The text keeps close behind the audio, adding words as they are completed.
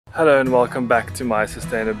Hello and welcome back to my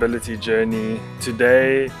sustainability journey.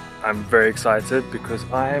 Today I'm very excited because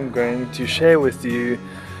I am going to share with you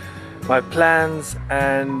my plans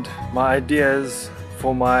and my ideas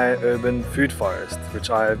for my urban food forest, which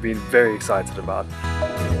I have been very excited about.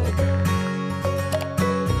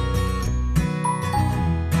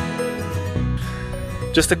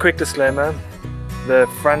 Just a quick disclaimer, the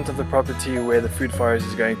front of the property where the food forest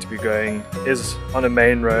is going to be going is on a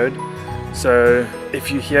main road. So if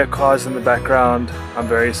you hear cars in the background, I'm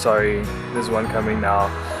very sorry, there's one coming now.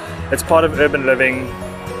 It's part of urban living,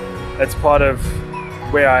 it's part of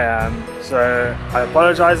where I am, so I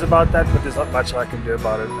apologize about that, but there's not much I can do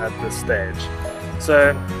about it at this stage.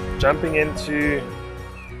 So jumping into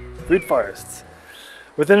food forests.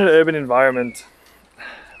 Within an urban environment,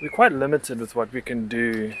 we're quite limited with what we can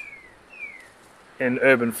do in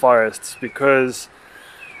urban forests because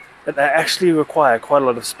they actually require quite a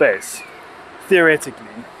lot of space.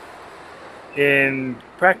 Theoretically, in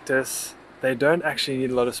practice, they don't actually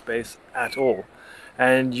need a lot of space at all,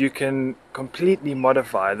 and you can completely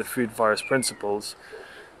modify the food forest principles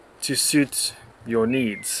to suit your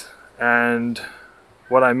needs. And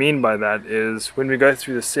what I mean by that is when we go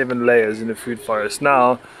through the 7 layers in a food forest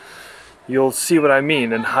now, you'll see what I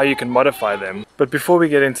mean and how you can modify them. But before we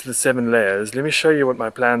get into the 7 layers, let me show you what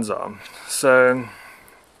my plans are. So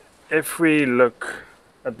if we look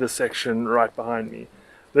at this section right behind me,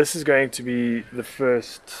 this is going to be the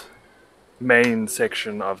first main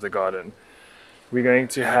section of the garden. We're going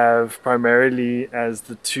to have primarily as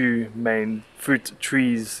the 2 main fruit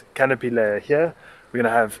trees canopy layer here, we're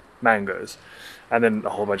going to have mangoes and then a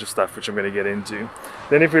whole bunch of stuff which I'm going to get into.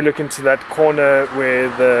 Then if we look into that corner where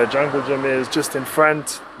the jungle gym is just in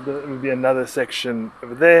front, there will be another section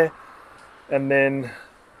over there, and then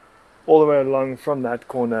all the way along from that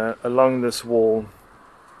corner along this wall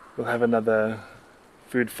we'll have another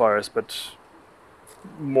food forest, but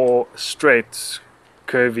more straight,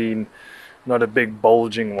 curvy, not a big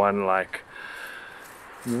bulging one like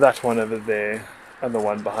that one over there and the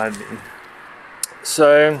one behind me.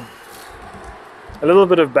 So a little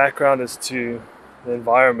bit of background as to the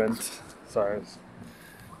environment. Sorry,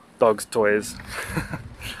 dog's toys.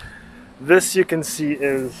 This you can see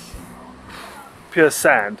is pure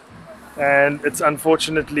sand, and it's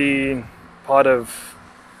unfortunately part of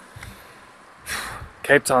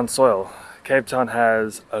Cape Town soil. Cape Town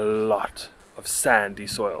has a lot of sandy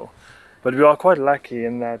soil, but we are quite lucky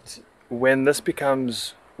in that when this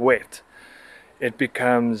becomes wet, it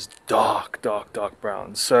becomes dark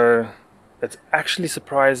brown. So it's actually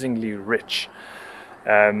surprisingly rich.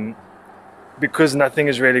 Because nothing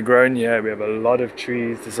is really grown here, we have a lot of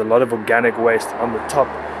trees, there's a lot of organic waste on the top,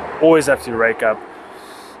 always have to rake up.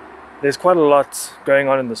 There's quite a lot going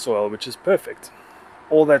on in the soil, which is perfect.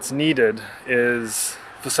 All that's needed is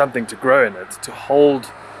for something to grow in it, to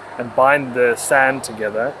hold and bind the sand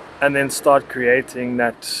together, and then start creating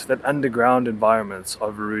that underground environment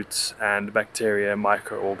of roots and bacteria,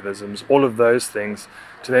 microorganisms, all of those things,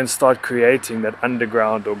 to then start creating that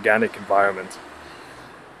underground organic environment.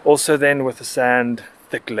 Also then with the sand,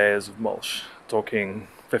 thick layers of mulch, talking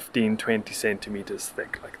 15-20 centimeters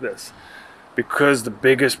thick like this, because the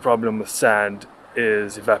biggest problem with sand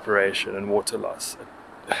is evaporation and water loss.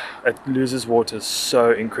 It loses water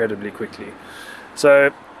so incredibly quickly.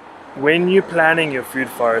 So when you're planning your food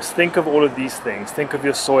forest, think of all of these things. Think of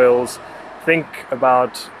your soils. Think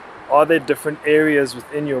about, are there different areas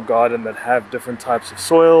within your garden that have different types of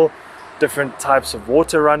soil, different types of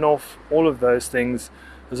water runoff, all of those things.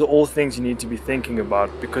 Those are all things you need to be thinking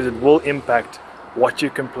about because it will impact what you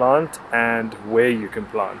can plant and where you can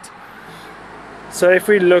plant. So if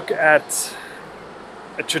we look at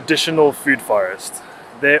a traditional food forest,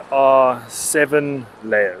 there are 7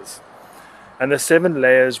 layers, and the 7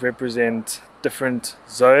 layers represent different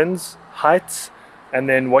zones, heights, and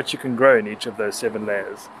then what you can grow in each of those 7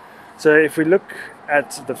 layers. So if we look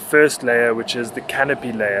at the first layer, which is the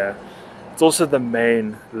canopy layer, it's also the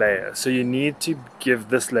main layer. So you need to give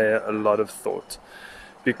this layer a lot of thought,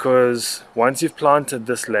 because once you've planted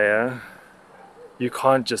this layer, you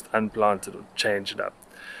can't just unplant it or change it up.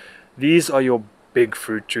 These are your big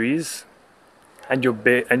fruit trees and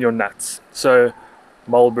your nuts. So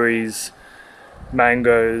mulberries,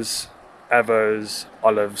 mangoes, avos,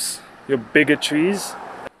 olives, your bigger trees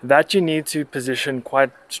that you need to position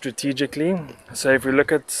quite strategically. So if we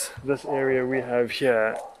look at this area we have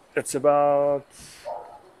here, it's about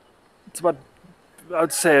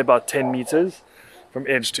I'd say about 10 meters from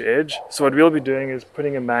edge to edge. So what we'll be doing is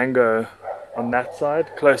putting a mango on that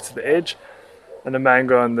side close to the edge and a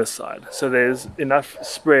mango on this side, so there's enough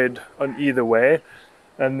spread on either way,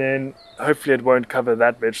 and then hopefully it won't cover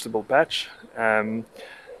that vegetable patch.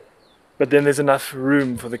 But then there's enough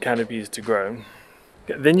room for the canopies to grow.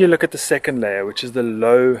 Then you look at the second layer, which is the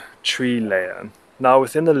low tree layer. Now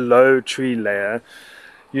within the low tree layer,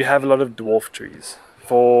 you have a lot of dwarf trees.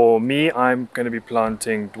 For me, I'm going to be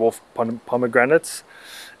planting dwarf pomegranates,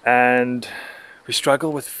 and we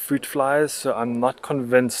struggle with fruit flies, so I'm not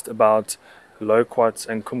convinced about loquats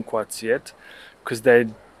and kumquats yet, because they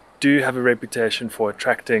do have a reputation for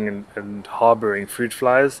attracting and harboring fruit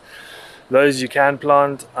flies. Those you can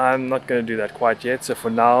plant. I'm not going to do that quite yet, so for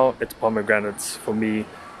now it's pomegranates for me.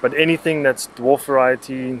 But anything that's dwarf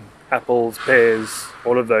variety, apples, pears,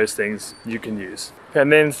 all of those things you can use. And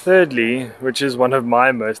then thirdly, which is one of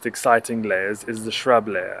my most exciting layers, is the shrub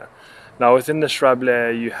layer. Now within the shrub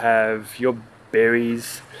layer you have your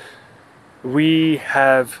berries. We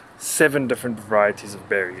have 7 different varieties of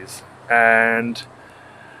berries, and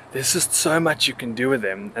there's just so much you can do with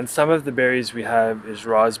them. And some of the berries we have is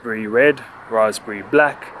raspberry red, raspberry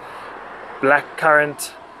black, black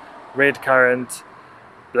currant, red currant,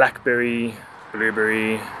 blackberry,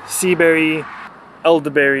 blueberry, seaberry,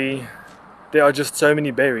 elderberry. There are just so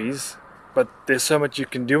many berries, but there's so much you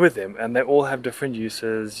can do with them, and they all have different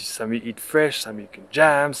uses. Some you eat fresh, some you can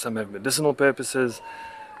jam, some have medicinal purposes.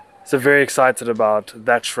 So very excited about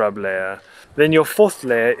that shrub layer. Then your fourth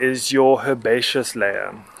layer is your herbaceous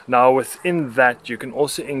layer. Now within that you can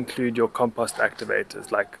also include your compost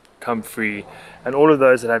activators like comfrey and all of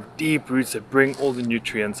those that have deep roots that bring all the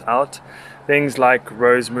nutrients out. Things like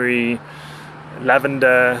rosemary,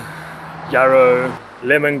 lavender, yarrow,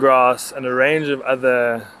 lemongrass, and a range of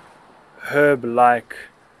other herb-like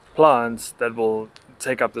plants that will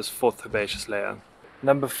take up this fourth herbaceous layer.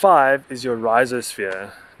 Number 5 is your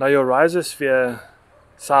rhizosphere. Now your rhizosphere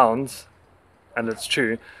sounds, and it's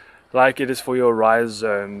true, like it is for your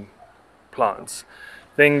rhizome plants.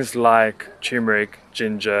 Things like turmeric,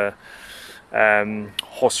 ginger,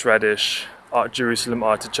 horseradish, Jerusalem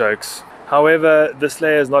artichokes. However, this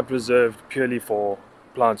layer is not reserved purely for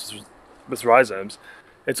plants with rhizomes.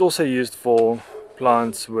 It's also used for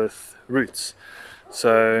plants with roots.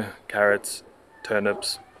 So carrots,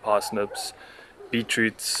 turnips, parsnips,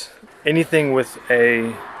 beetroots, anything with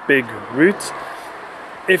a big root.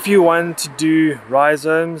 If you want to do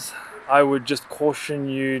rhizomes, I would just caution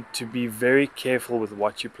you to be very careful with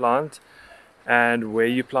what you plant and where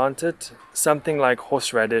you plant it. Something like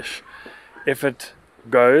horseradish, if it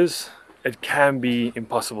goes, it can be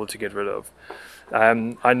impossible to get rid of.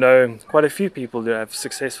 I know quite a few people that have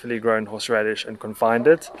successfully grown horseradish and confined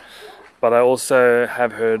it, but I also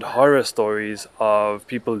have heard horror stories of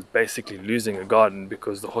people basically losing a garden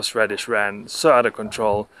because the horseradish ran so out of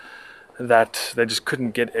control that they just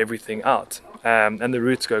couldn't get everything out. And the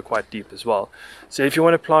roots go quite deep as well. So if you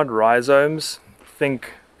want to plant rhizomes,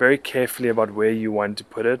 think very carefully about where you want to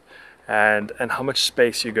put it and how much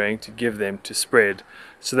space you're going to give them to spread,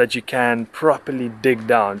 so that you can properly dig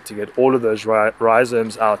down to get all of those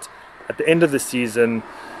rhizomes out at the end of the season,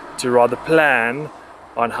 to rather plan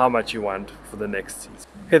on how much you want for the next season.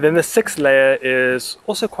 Okay, then the 6th layer is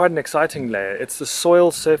also quite an exciting layer. It's the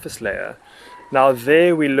soil surface layer. Now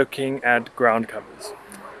there we're looking at ground covers,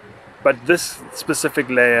 but this specific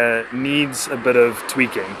layer needs a bit of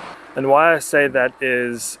tweaking. And why I say that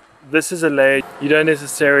is, this is a layer you don't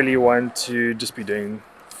necessarily want to just be doing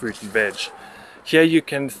fruit and veg. Here you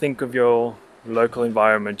can think of your local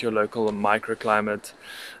environment, your local microclimate.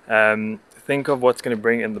 Think of what's going to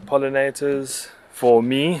bring in the pollinators. For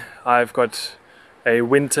me, I've got a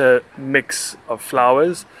winter mix of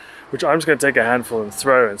flowers, which I'm just going to take a handful and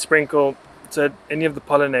throw and sprinkle, so any of the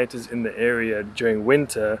pollinators in the area during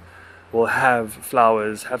winter will have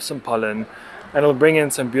flowers, have some pollen, and it'll bring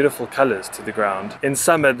in some beautiful colors to the ground. In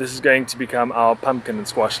summer, this is going to become our pumpkin and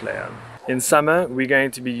squash layer. In summer, we're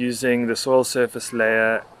going to be using the soil surface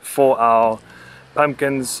layer for our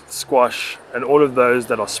pumpkins, squash, and all of those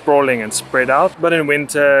that are sprawling and spread out. But in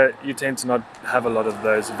winter, you tend to not have a lot of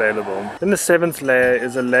those available. Then the 7th layer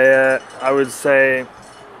is a layer I would say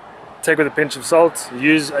take with a pinch of salt,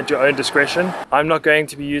 use at your own discretion. I'm not going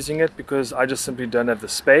to be using it because I just simply don't have the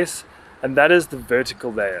space. And that is the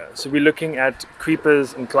vertical layer. So we're looking at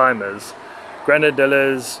creepers and climbers,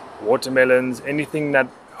 granadillas, watermelons, anything that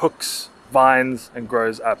hooks, vines, and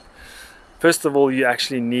grows up. First of all, you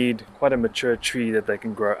actually need quite a mature tree that they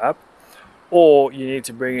can grow up, or you need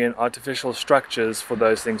to bring in artificial structures for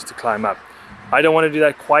those things to climb up. I don't want to do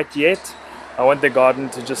that quite yet. I want the garden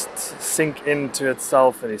to just sink into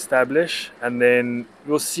itself and establish, and then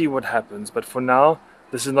we'll see what happens. But for now,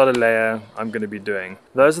 this is not a layer I'm going to be doing.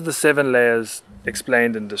 Those are the 7 layers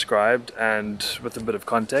explained and described, and with a bit of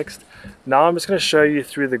context. Now I'm just going to show you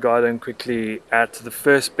through the garden quickly at the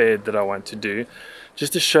first bed that I want to do,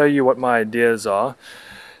 just to show you what my ideas are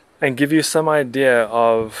and give you some idea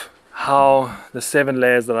of how the 7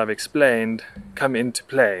 layers that I've explained come into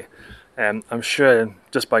play. And I'm sure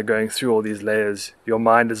just by going through all these layers, your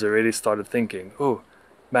mind has already started thinking, oh,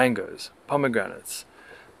 mangoes, pomegranates.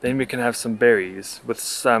 Then we can have some berries with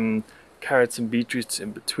some carrots and beetroots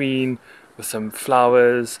in between, with some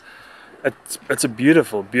flowers. It's a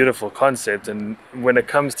beautiful, beautiful concept, and when it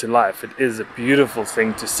comes to life, it is a beautiful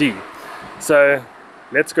thing to see. So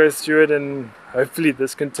let's go through it, and hopefully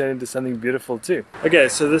this can turn into something beautiful too. Okay,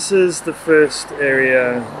 so this is the first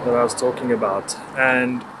area that I was talking about,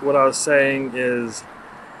 and what I was saying is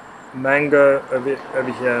mango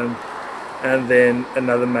over here, and then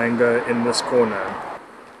another mango in this corner.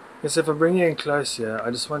 Yes, if I bring you in close here,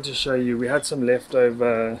 I just want to show you, we had some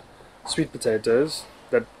leftover sweet potatoes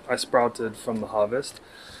that I sprouted from the harvest.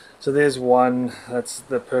 So there's one, that's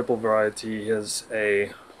the purple variety, here's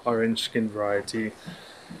a orange skin variety,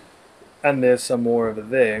 and there's some more over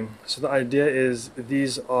there. So the idea is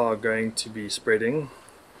these are going to be spreading.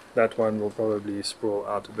 That one will probably sprawl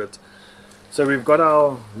out a bit. So we've got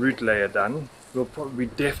our root layer done. We're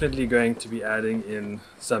definitely going to be adding in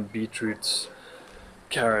some beetroots,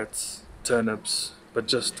 carrots, turnips, but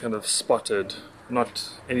just kind of spotted, not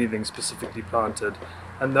anything specifically planted.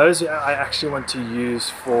 And those I actually want to use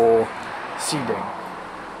for seeding.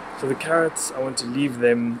 So the carrots, I want to leave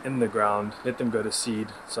them in the ground, let them go to seed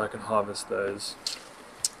so I can harvest those.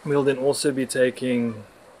 We'll then also be taking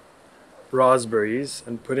raspberries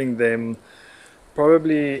and putting them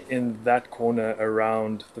probably in that corner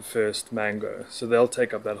around the first mango. So they'll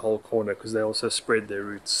take up that whole corner because they also spread their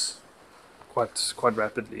roots quite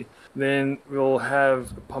rapidly. Then we'll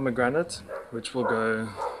have a pomegranate, which will go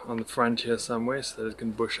on the front here somewhere so that it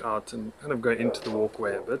can bush out and kind of go into the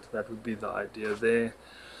walkway a bit. That would be the idea there.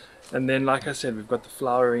 And then, like I said, we've got the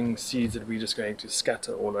flowering seeds that we're just going to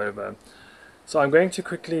scatter all over. So I'm going to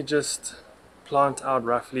quickly just plant out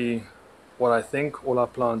roughly what I think all our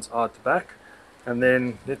plants are at the back, and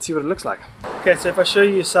then let's see what it looks like. Okay, so if I show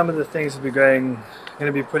you some of the things that we're going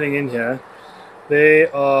to be putting in here,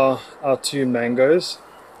 there are our 2 mangoes.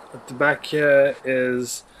 At the back here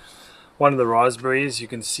is one of the raspberries. You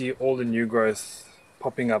can see all the new growth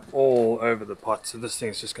popping up all over the pot, so this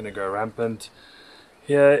thing's just going to go rampant.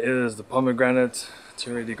 Here is the pomegranate. It's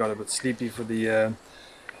already got a bit sleepy for the year.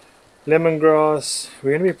 Lemongrass.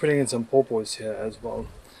 We're going to be putting in some pawpaws here as well.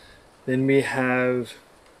 Then we have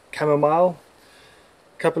chamomile,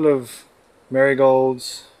 a couple of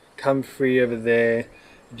marigolds, comfrey over there,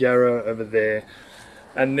 yarrow over there,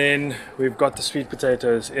 and then we've got the sweet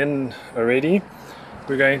potatoes in already.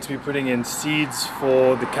 We're going to be putting in seeds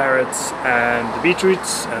for the carrots and the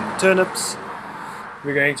beetroots and the turnips.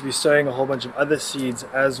 We're going to be sowing a whole bunch of other seeds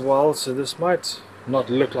as well, so this might not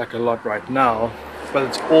look like a lot right now, but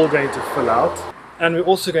it's all going to fill out. And we're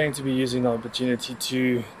also going to be using the opportunity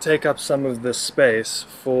to take up some of this space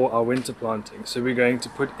for our winter planting. So we're going to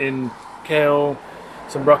put in kale,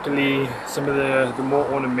 some broccoli, some of the more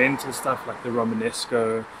ornamental stuff like the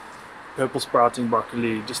Romanesco, purple sprouting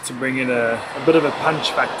broccoli, just to bring in a bit of a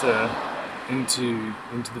punch factor into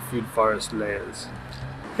the food forest layers.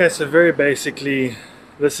 Okay, so very basically,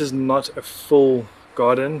 this is not a full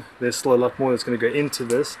garden. There's still a lot more that's going to go into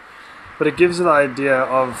this, but it gives you the idea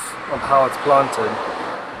of how it's planted.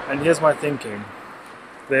 And here's my thinking.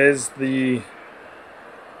 There's the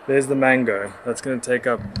mango that's going to take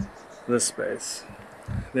up this space.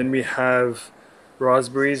 Then we have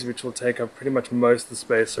raspberries, which will take up pretty much most of the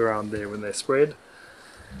space around there when they spread.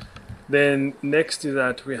 Then next to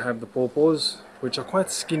that we have the pawpaws, which are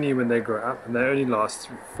quite skinny when they grow up, and they only last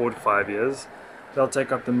 4 to 5 years. They'll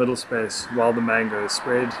take up the middle space while the mango is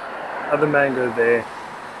spread. Other mango there,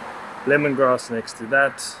 lemongrass next to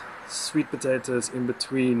that, sweet potatoes in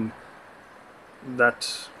between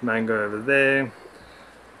that mango over there,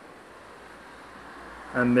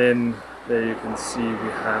 and then there you can see we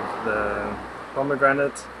have the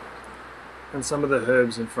pomegranate and some of the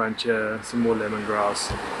herbs in front here, some more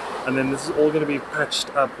lemongrass, and then this is all going to be patched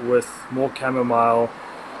up with more chamomile,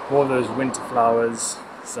 more of those winter flowers,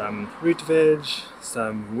 some root veg,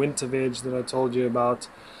 some winter veg that I told you about.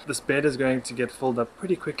 This bed is going to get filled up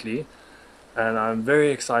pretty quickly, and I'm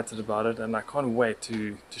very excited about it, and I can't wait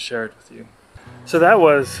to share it with you. So that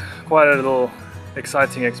was quite a little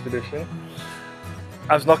exciting expedition.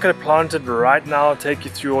 I was not going to plant it right now, take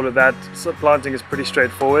you through all of that. So planting is pretty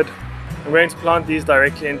straightforward. I'm going to plant these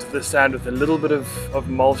directly into the sand with a little bit of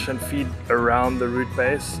mulch and feed around the root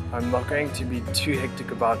base. I'm not going to be too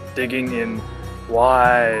hectic about digging in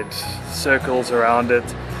wide circles around it,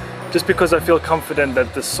 just because I feel confident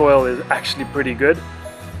that the soil is actually pretty good.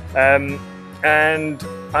 And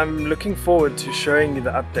I'm looking forward to showing you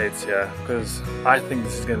the updates here, because I think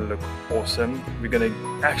this is going to look awesome. We're going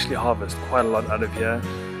to actually harvest quite a lot out of here.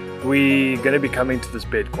 We're going to be coming to this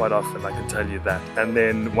bed quite often, I can tell you that. And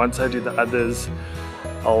then once I do the others,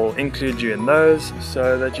 I'll include you in those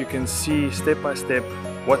so that you can see step by step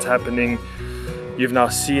what's happening. You've now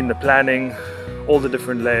seen the planning, all the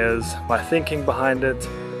different layers, my thinking behind it.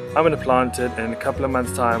 I'm going to plant it, and in a couple of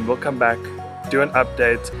months time we'll come back, do an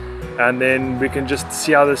update, and then we can just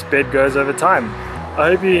see how this bed goes over time.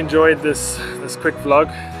 I hope you enjoyed this quick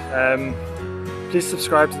vlog. Please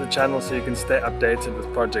subscribe to the channel so you can stay updated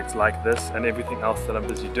with projects like this and everything else that I'm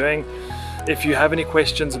busy doing. If you have any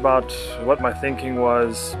questions about what my thinking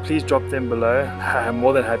was, please drop them below. I'm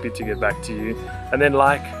more than happy to get back to you. And then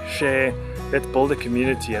like, share, let's build a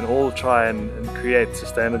community and all try and create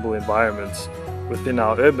sustainable environments within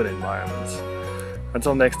our urban environments.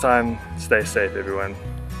 Until next time, stay safe everyone.